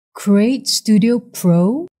Create Studio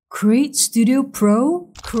Pro? Create Studio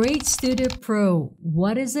Pro? Create Studio Pro.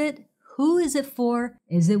 What is it? Who is it for?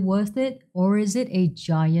 Is it worth it? Or is it a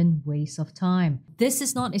giant waste of time? This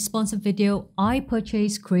is not a sponsored video. I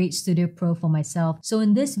purchased Create Studio Pro for myself. So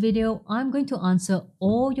in this video, I'm going to answer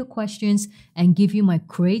all your questions and give you my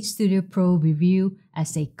Create Studio Pro review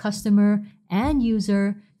as a customer and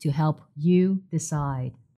user to help you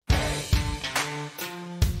decide.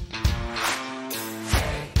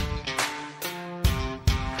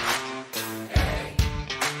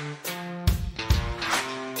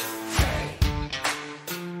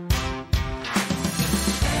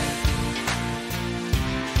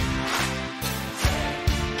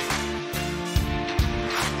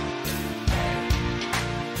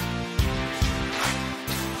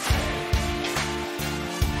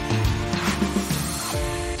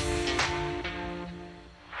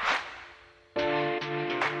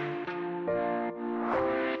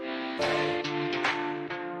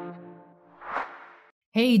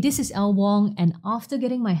 Hey, this is El Wong, and after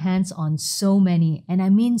getting my hands on so many, and I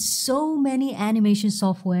mean so many animation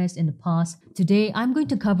softwares in the past, today I'm going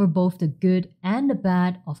to cover both the good and the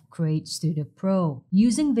bad of Create Studio Pro.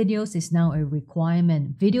 Using videos is now a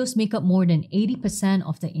requirement. Videos make up more than 80%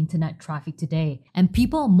 of the internet traffic today, and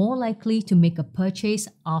people are more likely to make a purchase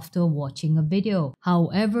after watching a video.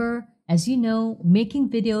 However, as you know, making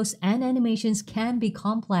videos and animations can be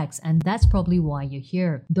complex, and that's probably why you're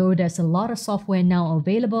here. Though there's a lot of software now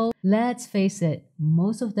available, let's face it,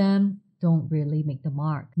 most of them don't really make the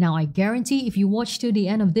mark. Now, I guarantee if you watch till the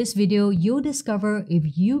end of this video, you'll discover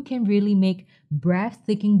if you can really make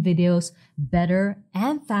breathtaking videos better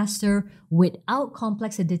and faster without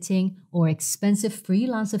complex editing or expensive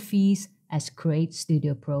freelancer fees as Create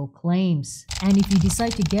Studio Pro claims. And if you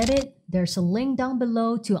decide to get it, there's a link down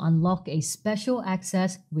below to unlock a special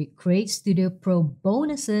access with Create Studio Pro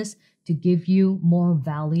bonuses to give you more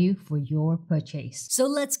value for your purchase. So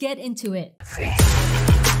let's get into it.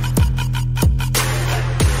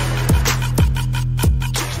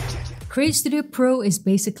 Create Studio Pro is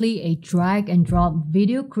basically a drag and drop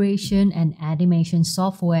video creation and animation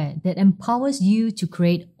software that empowers you to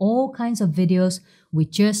create all kinds of videos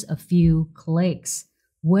with just a few clicks.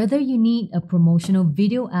 Whether you need a promotional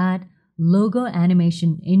video ad, logo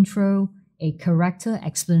animation intro, a character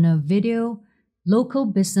explainer video, local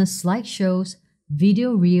business slideshows,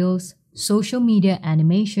 video reels, social media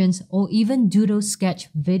animations, or even doodle sketch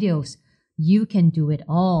videos, you can do it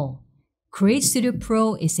all. Create Studio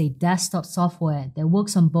Pro is a desktop software that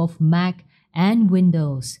works on both Mac and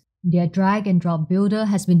Windows. Their drag and drop builder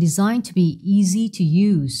has been designed to be easy to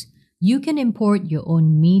use. You can import your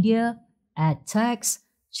own media, add text,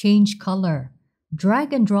 change color,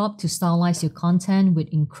 drag and drop to stylize your content with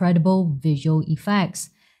incredible visual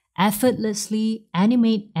effects, effortlessly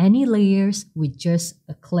animate any layers with just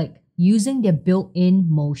a click using their built-in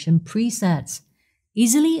motion presets.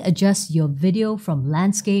 Easily adjust your video from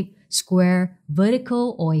landscape, square,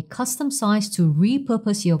 vertical, or a custom size to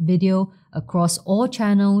repurpose your video across all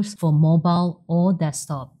channels for mobile or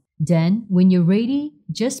desktop. Then, when you're ready,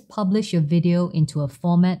 just publish your video into a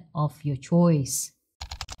format of your choice.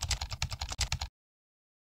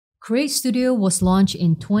 Create Studio was launched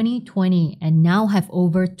in 2020 and now have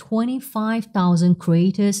over 25,000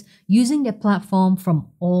 creators using their platform from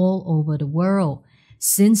all over the world.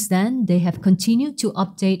 Since then, they have continued to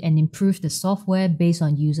update and improve the software based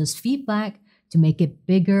on users' feedback to make it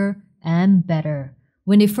bigger and better.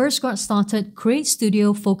 When they first got started, Create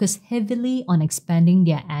Studio focused heavily on expanding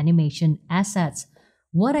their animation assets.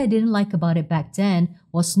 What I didn't like about it back then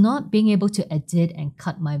was not being able to edit and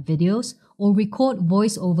cut my videos or record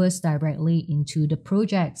voiceovers directly into the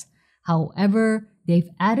projects. However, they've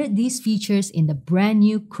added these features in the brand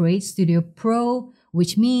new Create Studio Pro,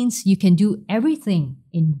 which means you can do everything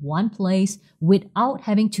in one place without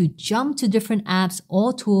having to jump to different apps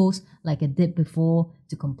or tools like I did before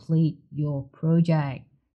to complete your project.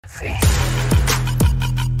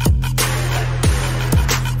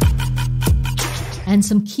 And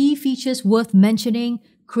some key features worth mentioning: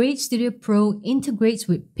 Create Studio Pro integrates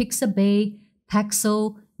with Pixabay,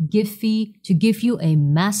 Pexel, Giphy to give you a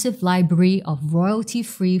massive library of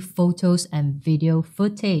royalty-free photos and video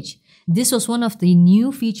footage. This was one of the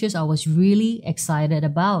new features I was really excited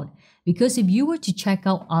about, because if you were to check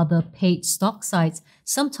out other paid stock sites,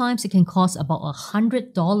 sometimes it can cost about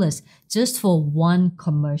 $100 just for one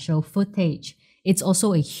commercial footage. It's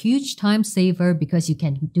also a huge time saver because you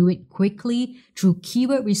can do it quickly through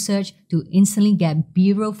keyword research to instantly get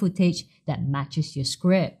B-roll footage that matches your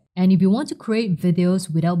script. And if you want to create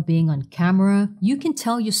videos without being on camera, you can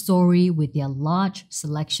tell your story with their large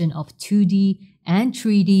selection of 2D and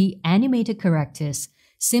 3D animated characters.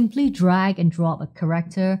 Simply drag and drop a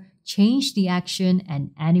character, change the action,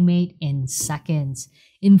 and animate in seconds.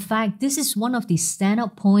 In fact, this is one of the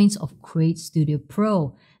standout points of Create Studio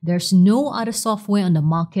Pro. There's no other software on the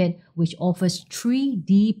market which offers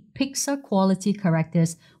 3D Pixar quality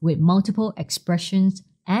characters with multiple expressions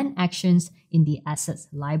and actions in the assets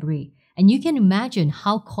library. And you can imagine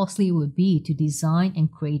how costly it would be to design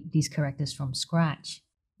and create these characters from scratch.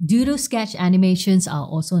 Doodle sketch animations are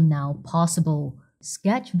also now possible.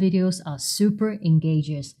 Sketch videos are super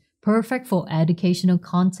engagers, perfect for educational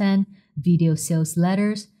content, video sales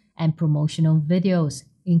letters, and promotional videos.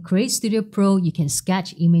 In Create Studio Pro, you can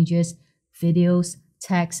sketch images, videos,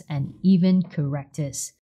 text, and even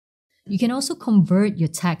characters. You can also convert your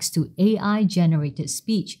text to AI-generated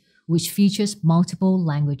speech, which features multiple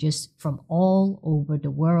languages from all over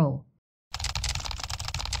the world.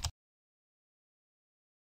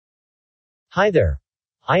 Hi there.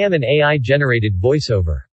 I am an AI-generated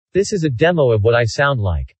voiceover. This is a demo of what I sound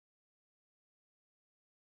like.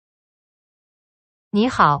 你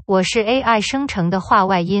好，我是 AI 生成的话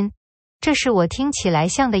外音，这是我听起来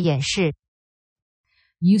像的演示。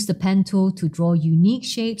Use the pen tool to draw unique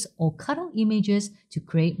shapes or cut out images to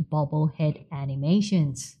create bobblehead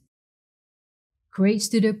animations. Create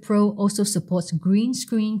Studio Pro also supports green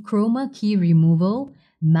screen chroma key removal,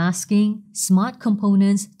 masking, smart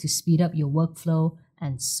components to speed up your workflow,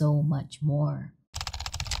 and so much more.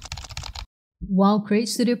 While Create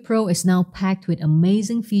Studio Pro is now packed with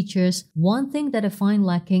amazing features, one thing that I find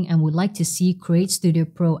lacking and would like to see Create Studio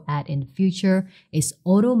Pro add in the future is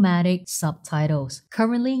automatic subtitles.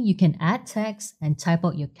 Currently, you can add text and type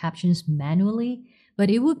out your captions manually,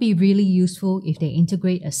 but it would be really useful if they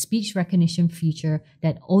integrate a speech recognition feature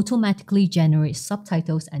that automatically generates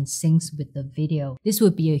subtitles and syncs with the video. This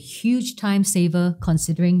would be a huge time saver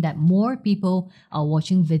considering that more people are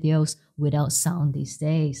watching videos without sound these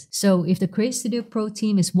days. So if the Create Studio Pro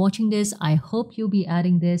team is watching this, I hope you'll be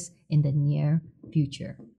adding this in the near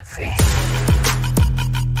future.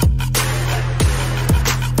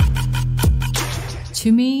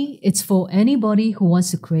 To me, it's for anybody who wants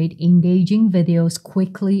to create engaging videos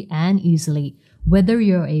quickly and easily. Whether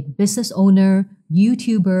you're a business owner,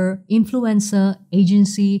 YouTuber, influencer,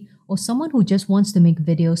 agency, or someone who just wants to make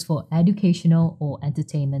videos for educational or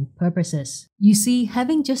entertainment purposes. You see,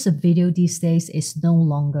 having just a video these days is no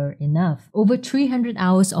longer enough. Over 300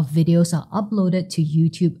 hours of videos are uploaded to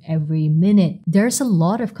YouTube every minute. There's a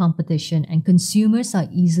lot of competition and consumers are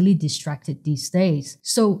easily distracted these days.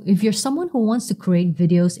 So if you're someone who wants to create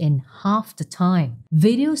videos in half the time,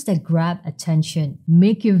 videos that grab attention,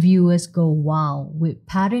 make your viewers go wow with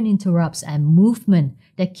pattern interrupts and movement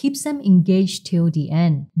that keeps them engaged till the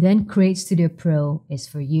end, then Create Studio Pro is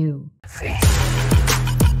for you.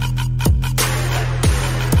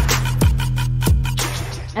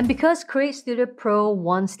 And because Create Studio Pro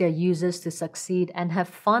wants their users to succeed and have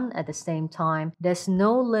fun at the same time, there's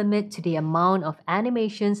no limit to the amount of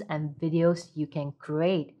animations and videos you can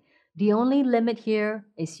create. The only limit here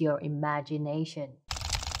is your imagination.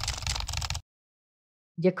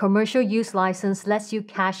 Your commercial use license lets you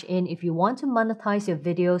cash in if you want to monetize your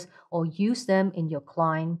videos or use them in your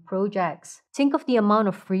client projects. Think of the amount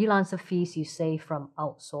of freelancer fees you save from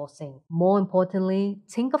outsourcing. More importantly,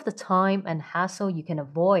 think of the time and hassle you can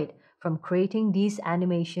avoid from creating these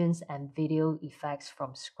animations and video effects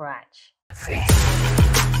from scratch.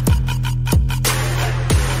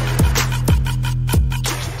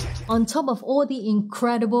 On top of all the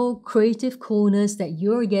incredible creative coolness that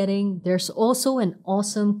you're getting, there's also an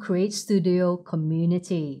awesome Create Studio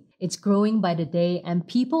community. It's growing by the day and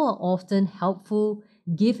people are often helpful,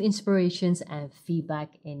 give inspirations and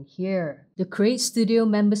feedback in here. The Create Studio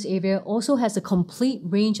members area also has a complete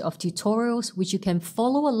range of tutorials which you can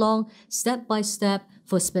follow along step by step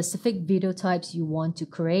for specific video types you want to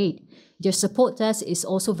create. Their support desk is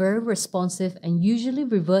also very responsive and usually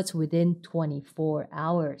reverts within 24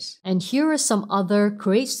 hours. And here are some other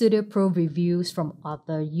Create Studio Pro reviews from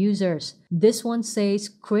other users. This one says,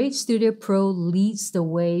 Create Studio Pro leads the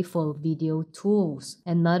way for video tools.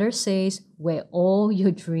 Another says, where all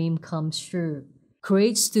your dream comes true.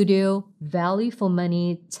 Create Studio, value for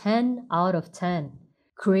money, 10 out of 10.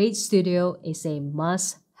 Create Studio is a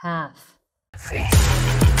must-have.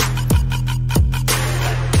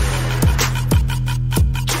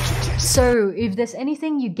 So, if there's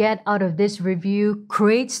anything you get out of this review,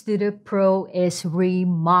 Create Studio Pro is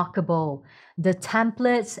remarkable. The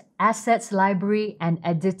templates, assets library, and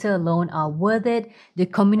editor alone are worth it. The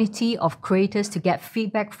community of creators to get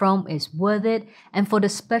feedback from is worth it. And for the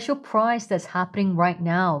special price that's happening right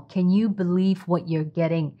now, can you believe what you're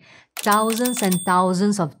getting? Thousands and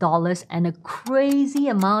thousands of dollars and a crazy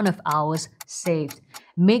amount of hours saved.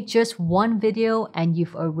 Make just one video and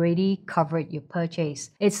you've already covered your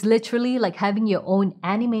purchase. It's literally like having your own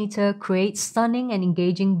animator create stunning and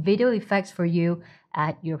engaging video effects for you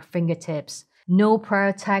at your fingertips. No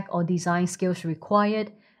prior tech or design skills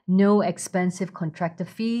required, no expensive contractor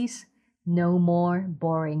fees, no more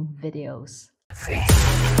boring videos.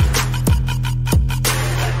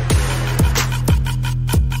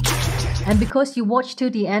 And because you watched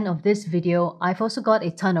to the end of this video, I've also got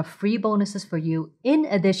a ton of free bonuses for you in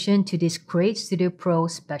addition to this Create Studio Pro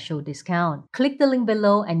special discount. Click the link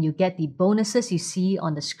below and you get the bonuses you see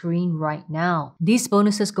on the screen right now. These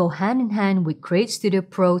bonuses go hand in hand with Create Studio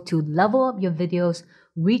Pro to level up your videos,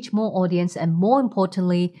 reach more audience, and more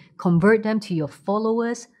importantly, convert them to your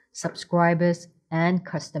followers, subscribers, and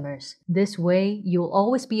customers. This way, you'll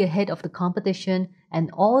always be ahead of the competition,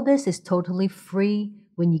 and all this is totally free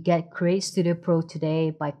when you get Create Studio Pro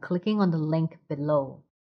today by clicking on the link below.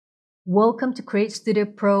 Welcome to Create Studio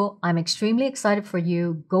Pro. I'm extremely excited for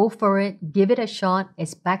you. Go for it. Give it a shot.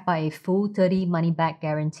 It's backed by a full 30 money back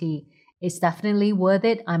guarantee. It's definitely worth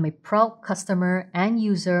it. I'm a proud customer and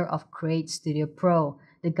user of Create Studio Pro.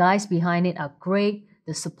 The guys behind it are great.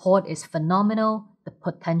 The support is phenomenal. The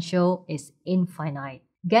potential is infinite.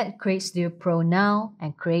 Get Create Studio Pro now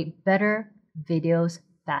and create better videos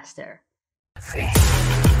faster.